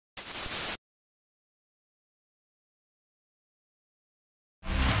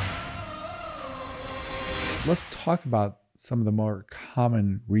Let's talk about some of the more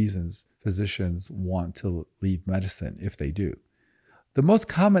common reasons physicians want to leave medicine if they do. The most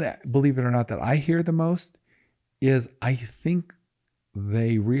common, believe it or not, that I hear the most is I think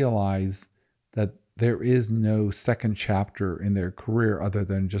they realize that there is no second chapter in their career other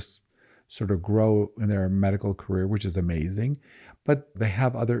than just sort of grow in their medical career, which is amazing. But they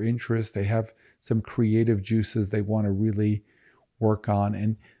have other interests. They have some creative juices they want to really work on.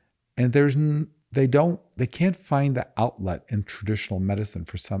 And they can't find the outlet in traditional medicine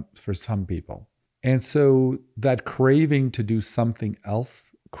for some people. And so that craving to do something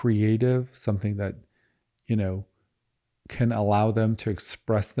else creative, something that, you know, can allow them to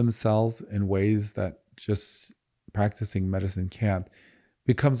express themselves in ways that just practicing medicine can't,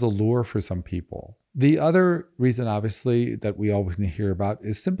 becomes a lure for some people. The other reason, obviously, that we always hear about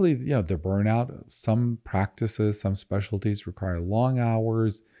is simply, the burnout. Some practices, some specialties require long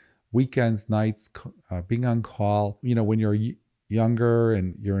hours, weekends, nights, being on call. When you're younger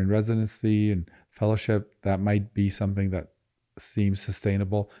and you're in residency and fellowship, that might be something that seems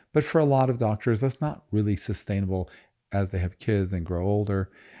sustainable. But for a lot of doctors, that's not really sustainable as they have kids and grow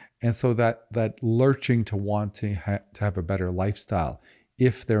older. And so that lurching to want to have a better lifestyle,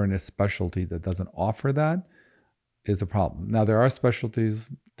 if they're in a specialty that doesn't offer that, is a problem. Now, there are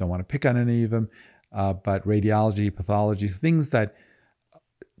specialties, don't want to pick on any of them, but radiology, pathology, things that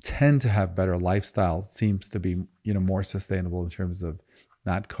tend to have better lifestyle seems to be, more sustainable in terms of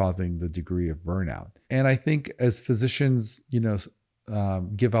not causing the degree of burnout. And I think as physicians,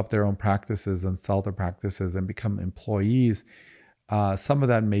 give up their own practices and sell their practices and become employees, some of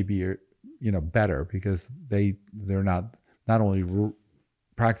that may be, better because they're not only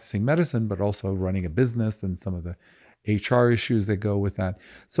practicing medicine, but also running a business and some of the HR issues that go with that.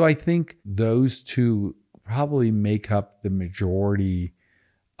 So I think those two probably make up the majority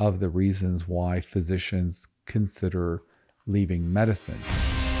of the reasons why physicians consider leaving medicine.